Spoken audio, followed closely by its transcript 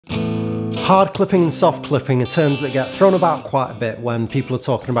Hard clipping and soft clipping are terms that get thrown about quite a bit when people are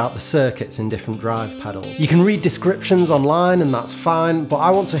talking about the circuits in different drive pedals. You can read descriptions online and that's fine, but I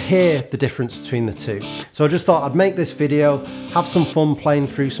want to hear the difference between the two. So I just thought I'd make this video, have some fun playing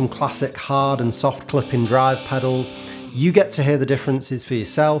through some classic hard and soft clipping drive pedals. You get to hear the differences for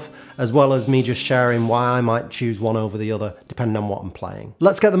yourself, as well as me just sharing why I might choose one over the other, depending on what I'm playing.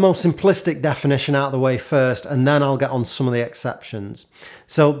 Let's get the most simplistic definition out of the way first, and then I'll get on some of the exceptions.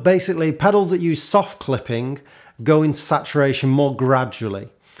 So basically, pedals that use soft clipping go into saturation more gradually.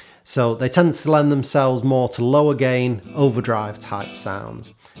 So they tend to lend themselves more to lower gain, overdrive type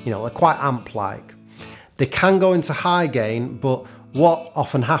sounds. You know, they're quite amp-like. They can go into high gain, but what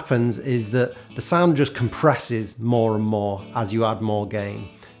often happens is that the sound just compresses more and more as you add more gain.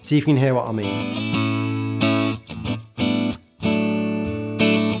 See if you can hear what I mean.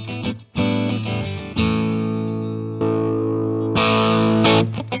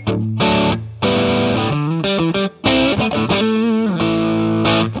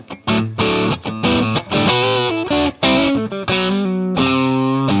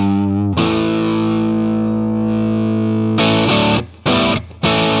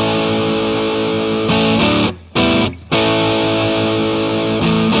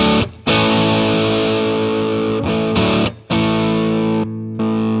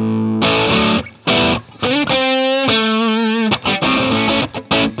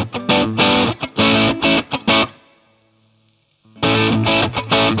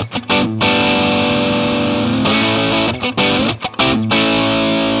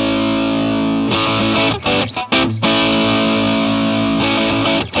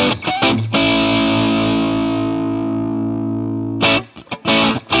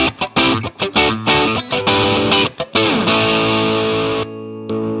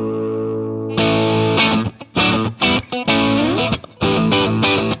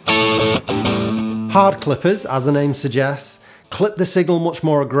 Hard clippers, as the name suggests, clip the signal much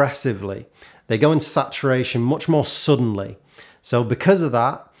more aggressively. They go into saturation much more suddenly. So because of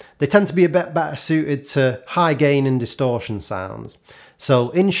that, they tend to be a bit better suited to high gain and distortion sounds. So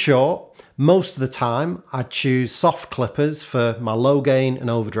in short, most of the time I'd choose soft clippers for my low gain and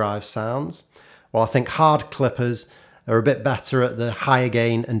overdrive sounds, while I think hard clippers are a bit better at the higher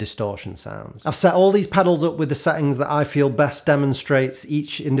gain and distortion sounds. I've set all these pedals up with the settings that I feel best demonstrates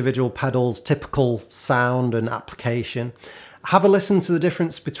each individual pedal's typical sound and application. Have a listen to the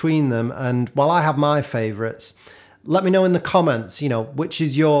difference between them, and while I have my favourites, let me know in the comments, you know, which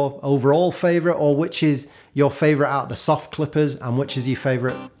is your overall favourite, or which is your favourite out of the soft clippers and which is your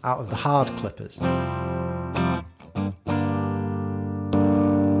favourite out of the hard clippers.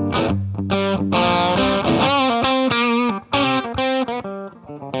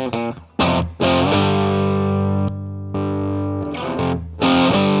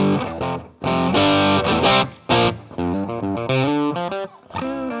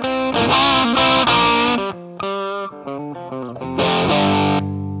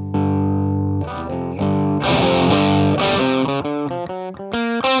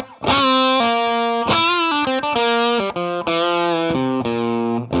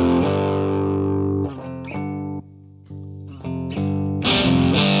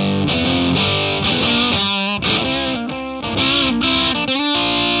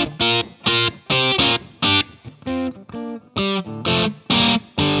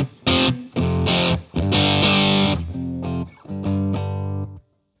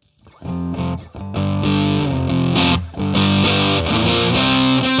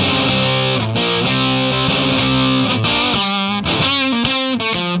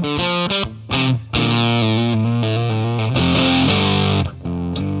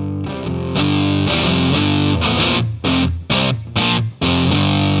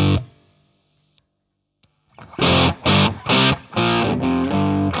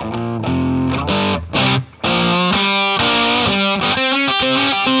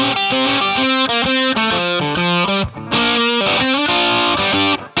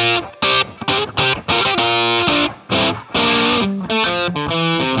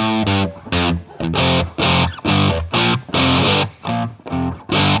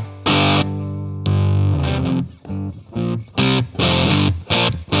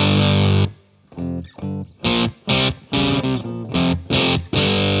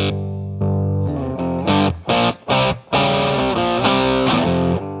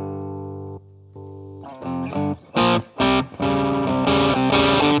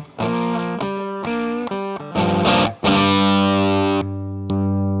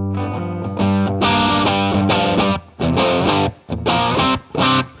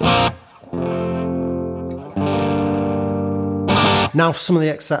 Now for some of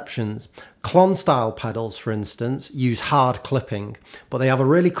the exceptions. Clon style pedals, for instance, use hard clipping, but they have a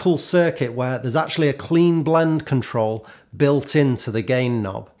really cool circuit where there's actually a clean blend control built into the gain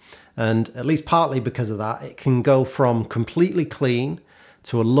knob. And at least partly because of that, it can go from completely clean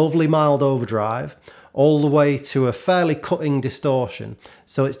to a lovely mild overdrive, all the way to a fairly cutting distortion.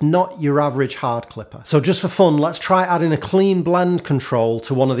 So it's not your average hard clipper. So just for fun, let's try adding a clean blend control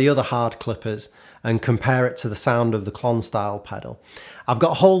to one of the other hard clippers and compare it to the sound of the clon style pedal. I've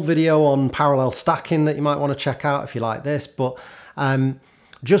got a whole video on parallel stacking that you might want to check out if you like this, but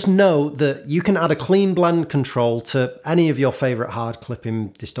just know that you can add a clean blend control to any of your favorite hard clipping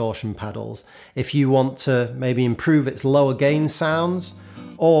distortion pedals if you want to maybe improve its lower gain sounds,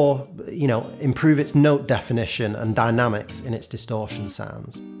 or, you know, improve its note definition and dynamics in its distortion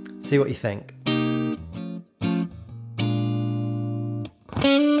sounds. See what you think.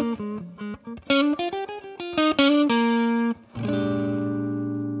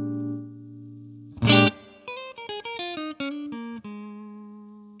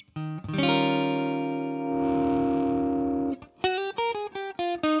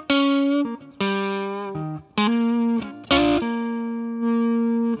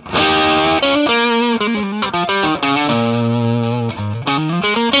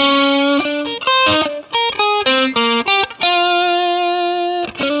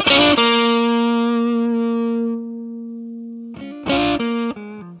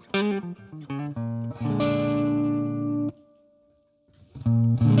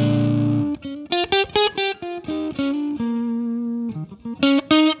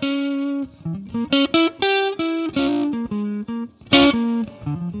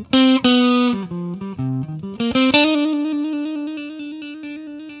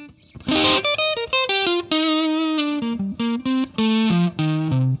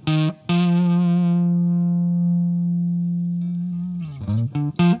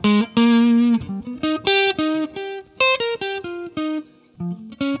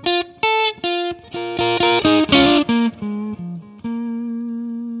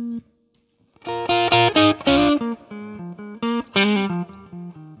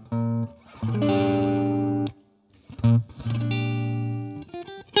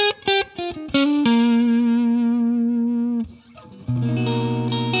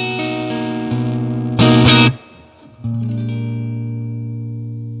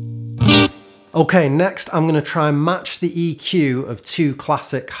 Okay, next I'm going to try and match the EQ of two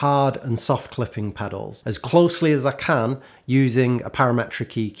classic hard and soft clipping pedals as closely as I can using a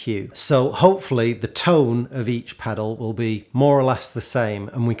parametric EQ. So hopefully the tone of each pedal will be more or less the same,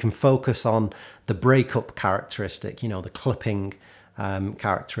 and we can focus on the breakup characteristic, you know, the clipping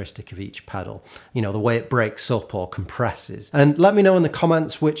characteristic of each pedal, you know, the way it breaks up or compresses. And let me know in the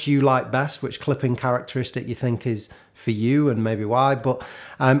comments which you like best, which clipping characteristic you think is for you and maybe why. But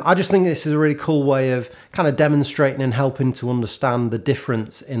I just think this is a really cool way of kind of demonstrating and helping to understand the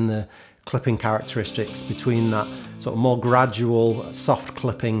difference in the clipping characteristics between that sort of more gradual soft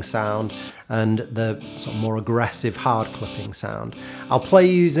clipping sound and the sort of more aggressive hard clipping sound. I'll play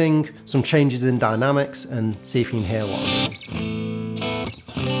using some changes in dynamics and see if you can hear what I mean.